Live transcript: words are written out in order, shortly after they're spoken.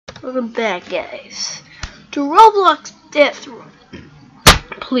Welcome back, guys, to Roblox Death Room.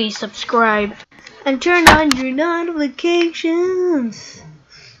 Please subscribe and turn on your notifications.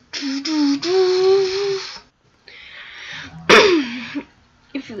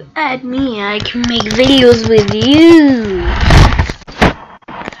 If you add me, I can make videos with you.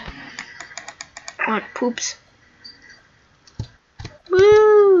 What, poops?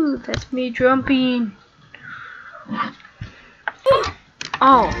 Woo! That's me jumping.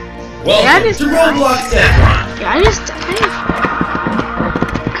 Oh. Welcome to Roblox Death Room. Yeah, I just died.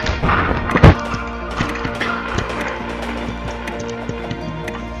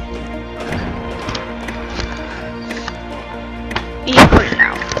 You put it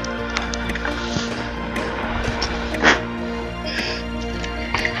out.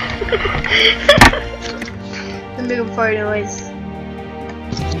 The big fart noise.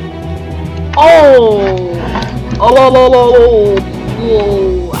 Oh! Oh!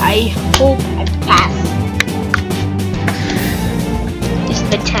 Whoa, I hope I pass. It's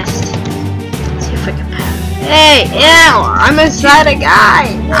the test. Let's see if I can pass. Hey, ew, I'm inside a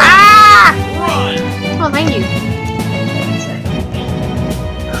guy. Ah! Oh, thank you.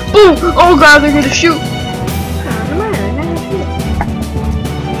 Oh god, they're gonna shoot.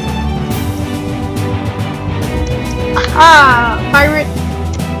 Ah, pirate.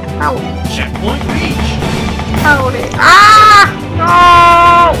 Ow. Checkpoint reached. Hold it. Ah!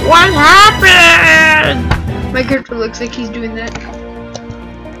 Oh, what happened? My character looks like he's doing that.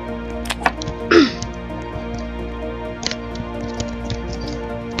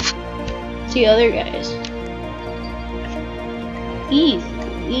 The other guys.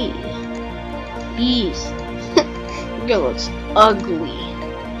 Easy. This guy looks ugly.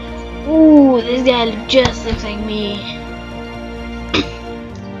 Ooh, this guy just looks like me.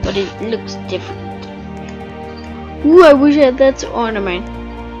 But it looks different. Ooh, I wish I had that ornament.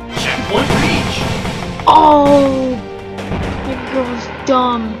 Checkpoint reached. Oh, that girl's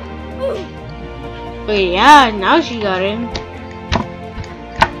dumb. But yeah, now she got in.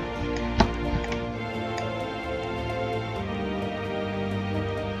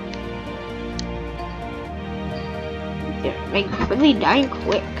 They're like really dying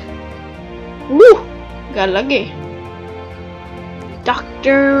quick. Woo, got lucky.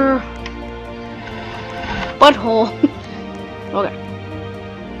 Doctor Butthole. Okay.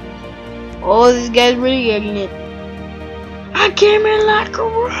 Oh, this guy's really getting it. I came in like a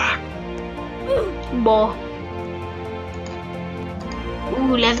rock. Ball.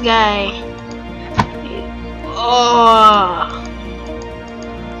 Ooh, let's go. Oh.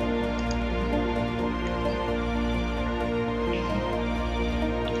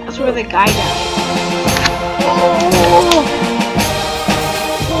 That's where the guy died.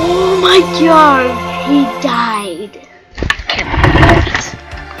 Oh my god, he died.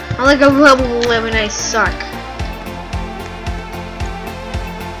 I'm like a level 11, I suck.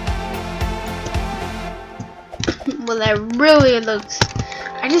 Well, that really looks...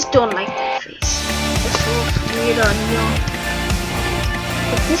 I just don't like that face. It's so weird on you.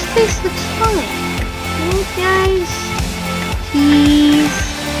 But this face looks fine. Oh, guys. Please.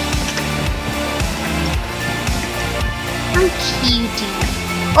 I'm cutie.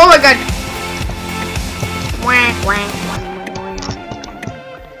 Oh my god. Whack, whack, whack.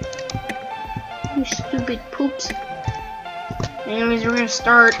 You stupid poops. Anyways, we're gonna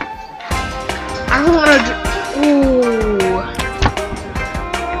start. I don't wanna do. Ooh.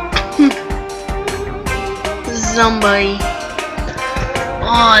 Somebody.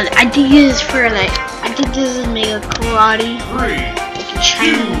 Oh, I think this is for like. I think this is mega karate. 3, like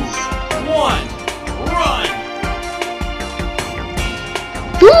Chinese. 2, 1, run!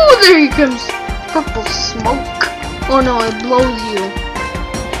 Ooh, there he comes. Purple smoke. Oh no, it blows you.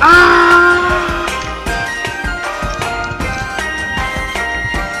 Ah!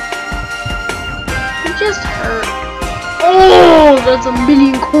 Just hurt. Oh, that's a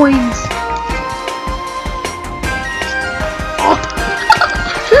million coins. Oh.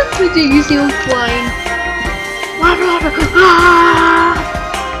 Did you see him flying? Ah.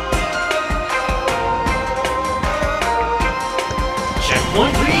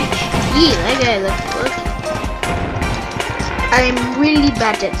 Checkpoint reached. Yeah, that guy looks good. I'm really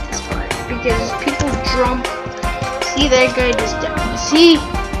bad at this part because people jump. See that guy just died. See?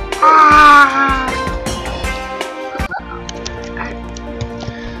 Ah.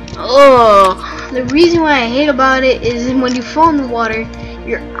 Oh, the reason why I hate about it is when you fall in the water,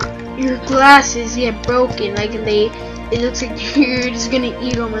 your glasses get broken. Like it looks like you're just gonna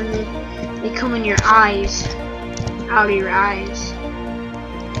eat them, and then they come in your eyes, out of your eyes.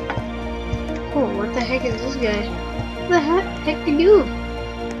 Oh, what the heck is this guy? What the heck are you?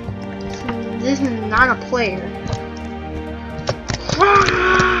 this is not a player.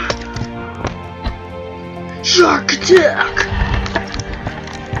 Shark attack!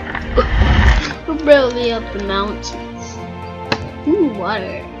 We're barely up the mountains. Ooh,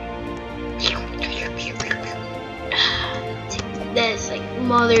 water. That's like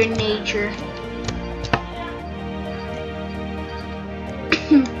Mother Nature.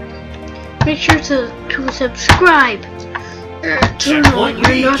 Make sure to subscribe. Turn on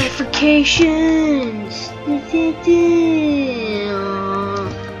your notifications.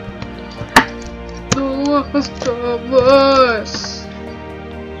 The last of us.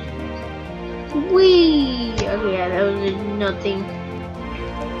 Wee. Oh yeah, that was nothing.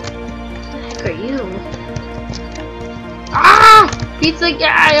 What the heck are you? Ah! Pizza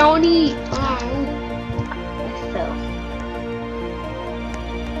guy, Oni! Oh. I fell.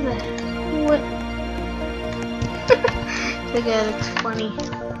 What? The guy looks funny.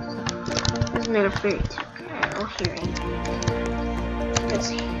 He's not afraid. Alright, I'll hear him. Let's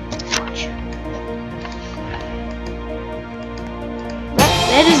see. Watch.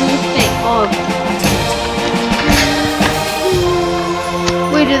 That is a mistake. Oh.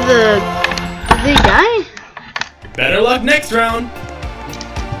 Wait, did they die? Better luck next round.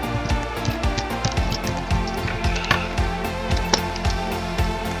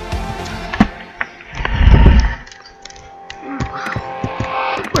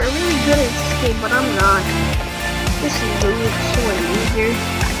 We're really good at this game, but I'm not. This is really so easier.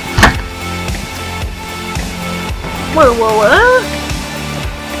 Whoa.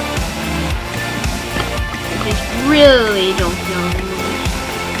 I just really don't know.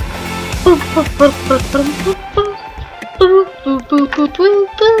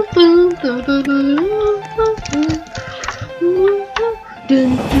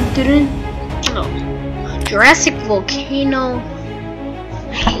 Oh. Jurassic Volcano.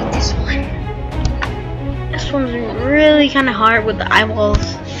 I hate this one. This one's really kind of hard with the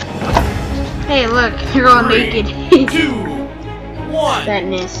eyeballs. Hey, look, you're all naked. 3, 2, 1.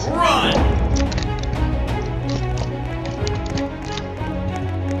 Sadness. Run.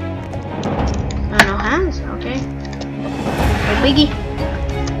 No hands. Okay. No biggie.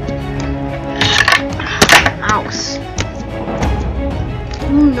 Ows.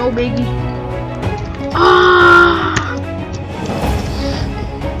 No biggie. Ah!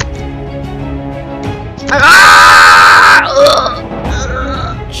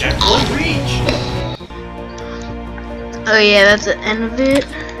 Checkpoint reach. Oh yeah, that's the end of it.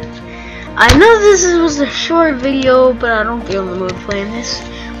 I know this was a short video, but I don't feel in the mood playing this.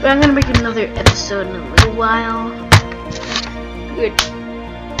 But I'm gonna make another episode in a little while.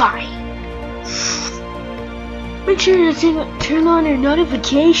 Goodbye. Make sure to turn on your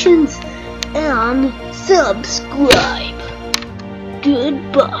notifications and subscribe.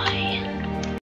 Goodbye.